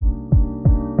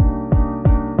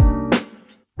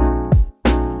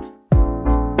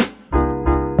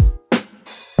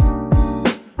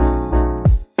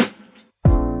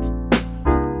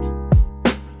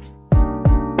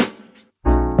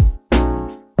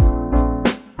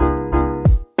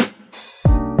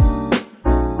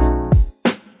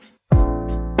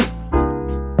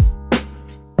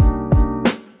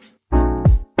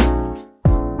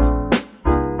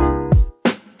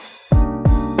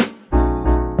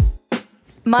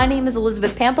My name is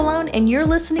Elizabeth Pampalone, and you're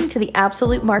listening to the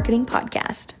Absolute Marketing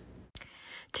Podcast.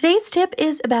 Today's tip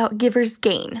is about giver's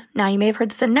gain. Now, you may have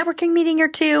heard this in a networking meeting or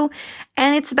two,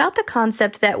 and it's about the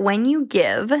concept that when you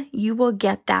give, you will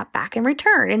get that back in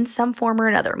return in some form or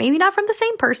another. Maybe not from the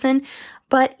same person,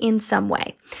 but in some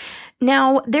way.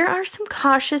 Now, there are some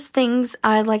cautious things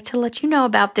I'd like to let you know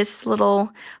about this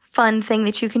little fun thing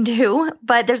that you can do,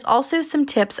 but there's also some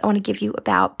tips I want to give you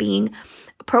about being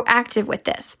proactive with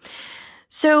this.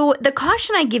 So the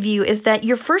caution I give you is that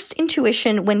your first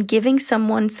intuition when giving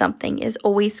someone something is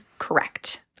always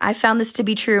correct. I found this to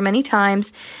be true many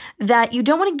times, that you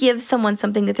don't want to give someone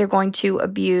something that they're going to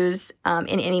abuse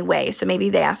in any way. So maybe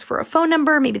they ask for a phone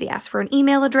number, maybe they ask for an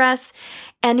email address.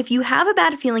 And if you have a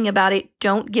bad feeling about it,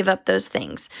 don't give up those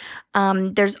things.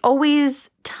 There's always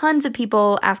tons of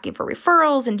people asking for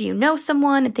referrals and do you know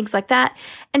someone and things like that.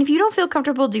 And if you don't feel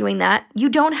comfortable doing that, you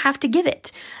don't have to give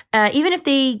it. Even if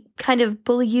they kind of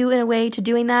bully you in a way to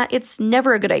doing that, it's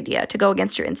never a good idea to go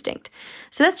against your instinct.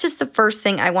 So that's just the first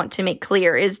thing I want to make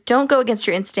clear is don't go against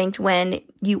your instinct when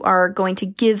you are going to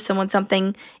give someone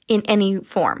something in any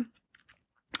form,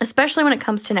 especially when it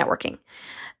comes to networking.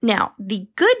 Now, the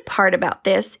good part about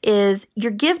this is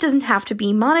your give doesn't have to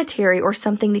be monetary or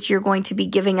something that you're going to be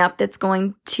giving up that's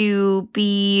going to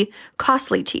be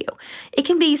costly to you. It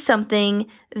can be something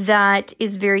that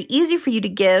is very easy for you to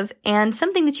give and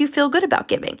something that you feel good about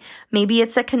giving. Maybe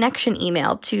it's a connection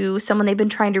email to someone they've been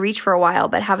trying to reach for a while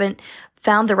but haven't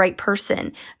found the right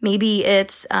person. Maybe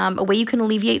it's a way you can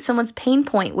alleviate someone's pain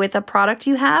point with a product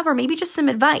you have, or maybe just some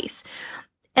advice.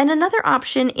 And another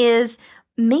option is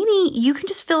maybe you can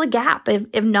just fill a gap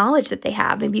of knowledge that they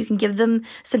have. Maybe you can give them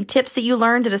some tips that you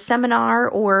learned at a seminar,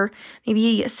 or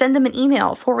maybe send them an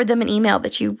email, forward them an email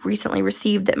that you recently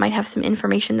received that might have some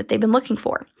information that they've been looking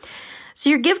for. So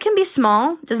your give can be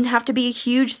small. It doesn't have to be a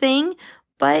huge thing,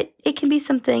 but it can be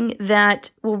something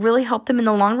that will really help them in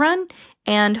the long run.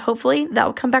 And hopefully that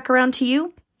will come back around to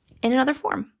you in another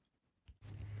form.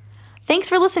 Thanks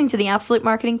for listening to the Absolute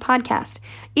Marketing Podcast.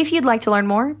 If you'd like to learn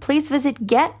more, please visit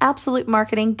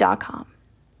getabsolutemarketing.com.